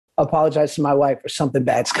apologize to my wife or something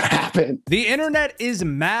bad's gonna happen. The internet is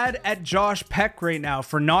mad at Josh Peck right now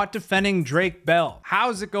for not defending Drake Bell.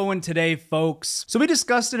 How's it going today, folks? So we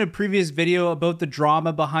discussed in a previous video about the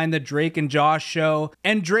drama behind the Drake and Josh show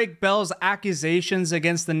and Drake Bell's accusations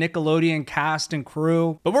against the Nickelodeon cast and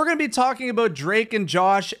crew. But we're going to be talking about Drake and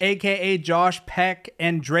Josh, aka Josh Peck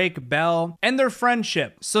and Drake Bell, and their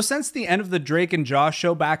friendship. So since the end of the Drake and Josh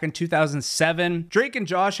show back in 2007, Drake and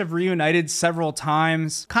Josh have reunited several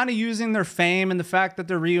times, kind of using their fame and the fact that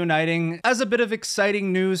they're reuniting as a bit of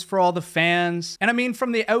exciting news for all the fans. And I mean,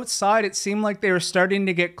 from the outside, it seemed like they were starting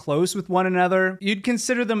to get close with one another. You'd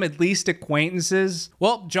consider them at least acquaintances.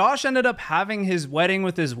 Well, Josh ended up having his wedding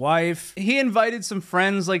with his wife. He invited some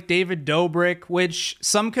friends like David Dobrik, which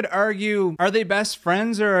some could argue, are they best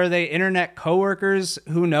friends or are they internet coworkers?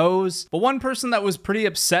 Who knows? But one person that was pretty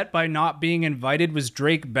upset by not being invited was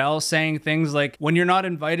Drake Bell, saying things like, when you're not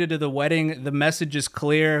invited to the wedding, the message is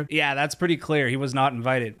clear. Yeah, that's pretty clear. He was not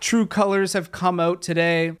invited. True colors have come out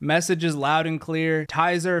today. Message is loud and clear.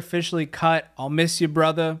 Ties are officially cut. I'll miss you,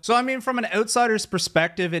 brother. So I mean, from an outsider's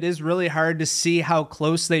perspective, it is really hard to see how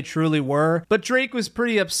close they truly were. But Drake was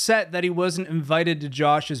pretty upset that he wasn't invited to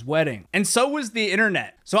Josh's wedding. And so was the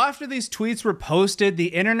internet. So after these tweets were posted, the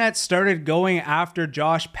internet started going after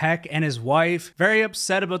Josh Peck and his wife, very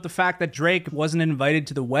upset about the fact that Drake wasn't invited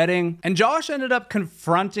to the wedding. And Josh ended up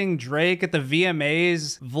confronting Drake at the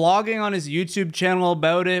VMAs, vlogging on his YouTube channel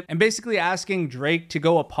about it, and basically asking Drake to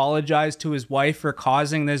go apologize to his wife for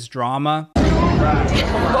causing this drama.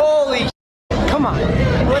 Holy come on.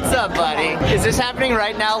 What's up, buddy? Is this happening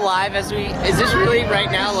right now live as we, is this really right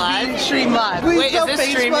now live? Stream live. Please wait, tell is this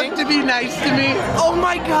Facebook streaming? to be nice to me. Oh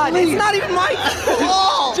my God, Please. it's not even my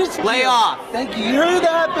fault. Just lay off. Thank you. You heard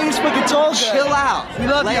that, Facebook? It's all good. Chill out. We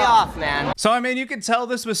love Lay you. off, man. So I mean, you could tell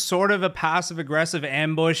this was sort of a passive-aggressive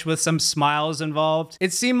ambush with some smiles involved.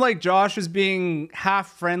 It seemed like Josh was being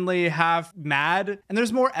half friendly, half mad, and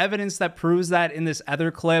there's more evidence that proves that in this other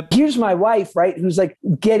clip. Here's my wife, right, who's like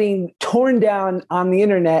getting torn down on the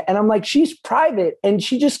internet. And I'm like, she's private and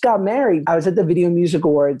she just got married. I was at the Video Music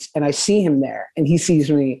Awards and I see him there and he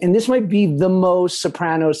sees me. And this might be the most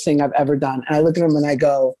Sopranos thing I've ever done. And I look at him and I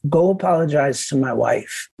go apologize to my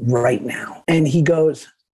wife right now. And he goes,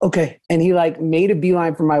 okay. And he like made a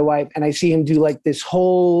beeline for my wife. And I see him do like this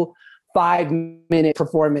whole 5-minute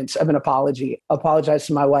performance of an apology. Apologize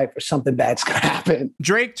to my wife or something bad's gonna happen.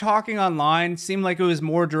 Drake talking online seemed like it was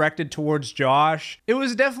more directed towards Josh. It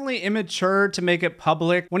was definitely immature to make it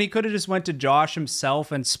public when he could have just went to Josh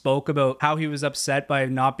himself and spoke about how he was upset by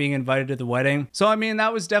not being invited to the wedding. So I mean,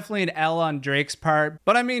 that was definitely an L on Drake's part.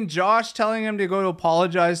 But I mean, Josh telling him to go to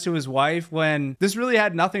apologize to his wife when this really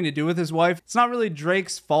had nothing to do with his wife. It's not really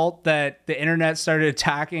Drake's fault that the internet started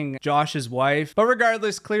attacking Josh's wife. But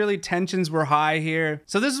regardless, clearly tensions were high here.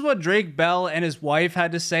 So this is what Drake Bell and his wife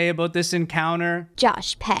had to say about this encounter.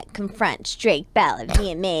 Josh Peck confronts Drake Bell at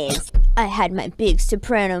VMAs. I had my big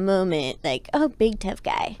soprano moment, like, oh, big tough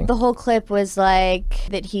guy. The whole clip was like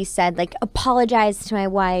that he said, like, apologize to my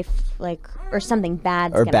wife, like, or something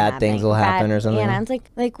bad's Or gonna bad happen. things will happen or something. Yeah, and I was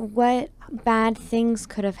like what bad things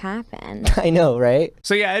could have happened? I know, right?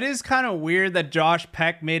 So yeah, it is kind of weird that Josh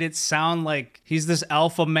Peck made it sound like he's this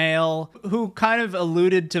alpha male who kind of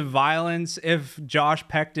alluded to violence if Josh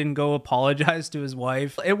Peck didn't go apologize to his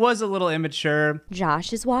wife. It was a little immature.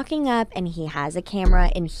 Josh is walking up and he has a camera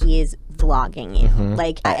and he is vlogging you.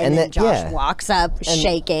 Like, and then Josh walks up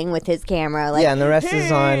shaking with his camera. Like, yeah, and the rest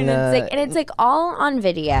is on... and it's like all on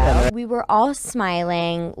video. We were all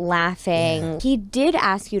smiling, laughing. He did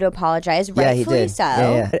ask you to apologize, rightfully he did. so.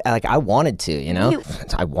 Yeah. Like, I wanted to, you know?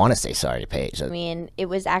 I want to say sorry to Paige. I mean, it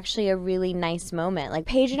was actually a really nice moment. Like,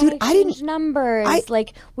 Paige and I exchanged numbers.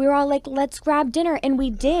 Like, we were all like, let's grab dinner. And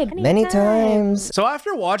we did. Many times. So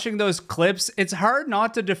after watching those clips, it's hard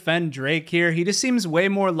not to defend Drake here. He just seems way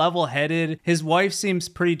more level-headed. His wife seems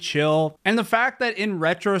pretty chill. And the fact that in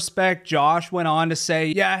retrospect, Josh went on to say,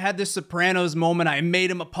 yeah, I had this Sopranos moment. I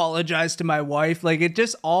made him apologize to my wife. Like, it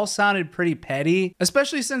just all sounded pretty petty,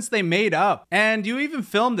 especially since they made up. And you even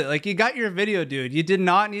filmed it. Like, you got your video, dude. You did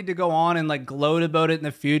not need to go on and like gloat about it in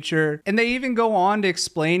the future. And they even go on to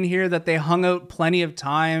explain here that they hung out plenty of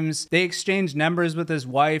times. They exchanged numbers with his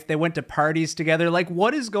wife. They went to parties together. Like,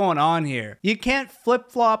 what is going on here? You can't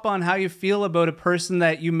flip-flop on how you feel about a person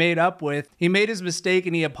that you made up up with, he made his mistake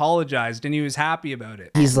and he apologized and he was happy about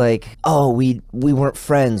it. He's like, oh, we weren't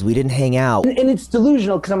friends. We didn't hang out. And it's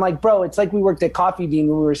delusional because I'm like, bro, it's like we worked at Coffee Bean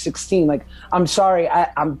when we were 16. Like, I'm sorry,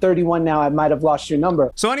 I'm 31 now. I might have lost your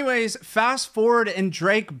number. So anyways, fast forward and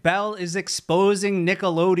Drake Bell is exposing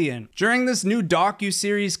Nickelodeon during this new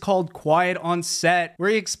docu-series called Quiet on Set, where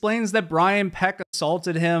he explains that Brian Peck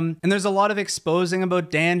assaulted him, and there's a lot of exposing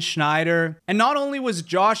about Dan Schneider. And not only was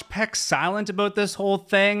Josh Peck silent about this whole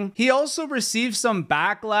thing, he also received some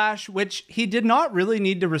backlash, which he did not really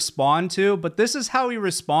need to respond to, but this is how he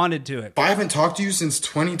responded to it. If I haven't talked to you since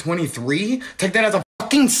 2023, take that as a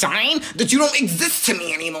fucking sign that you don't exist to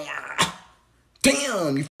me anymore.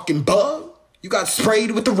 Damn, you fucking bug. You got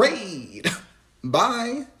sprayed with the raid.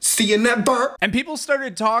 Bye. See you never. And people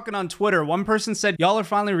started talking on Twitter. One person said, y'all are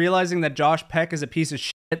finally realizing that Josh Peck is a piece of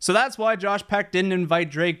shit. So that's why Josh Peck didn't invite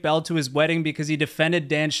Drake Bell to his wedding, because he defended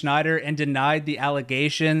Dan Schneider and denied the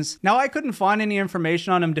allegations. Now, I couldn't find any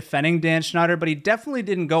information on him defending Dan Schneider, but he definitely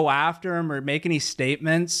didn't go after him or make any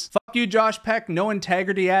statements. Fuck you, Josh Peck. No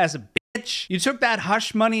integrity ass bitch. You took that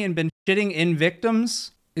hush money and been shitting in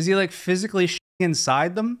victims? Is he like physically shitting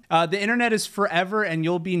inside them? The internet is forever and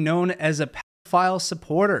you'll be known as a pedophile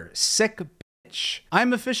supporter. Sick bitch.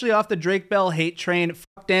 I'm officially off the Drake Bell hate train.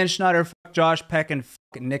 Fuck Dan Schneider, fuck Josh Peck, and fuck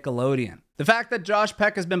Nickelodeon. The fact that Josh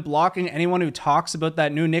Peck has been blocking anyone who talks about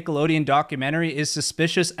that new Nickelodeon documentary is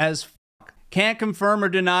suspicious as fuck. Can't confirm or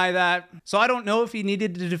deny that. So I don't know if he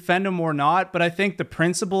needed to defend him or not, but I think the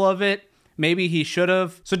principle of it, maybe he should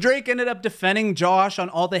have. So Drake ended up defending Josh on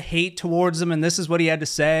all the hate towards him, and this is what he had to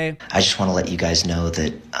say. I just want to let you guys know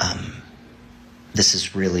that this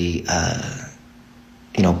is really,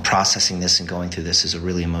 you know, processing this and going through this is a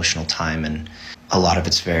really emotional time, and a lot of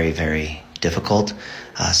it's very, very difficult.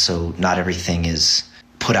 So not everything is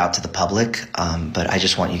put out to the public, but I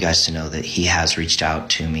just want you guys to know that he has reached out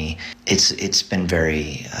to me. It's been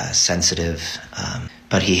very sensitive,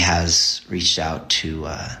 but he has reached out to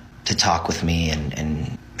talk with me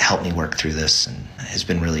and help me work through this, and has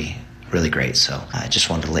been really, really great. So I just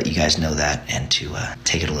wanted to let you guys know that and to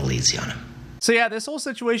take it a little easy on him. So yeah, this whole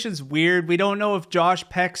situation's weird. We don't know if Josh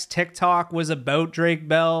Peck's TikTok was about Drake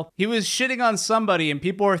Bell. He was shitting on somebody and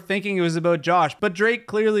people were thinking it was about Josh, but Drake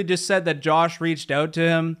clearly just said that Josh reached out to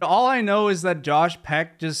him. All I know is that Josh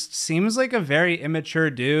Peck just seems like a very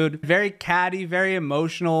immature dude, very catty, very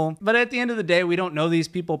emotional. But at the end of the day, we don't know these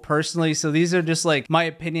people personally, so these are just like my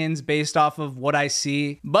opinions based off of what I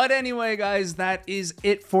see. But anyway, guys, that is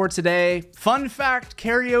it for today. Fun fact,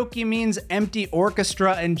 karaoke means empty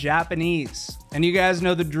orchestra in Japanese. And you guys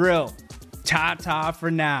know the drill. Ta-ta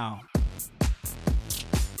for now.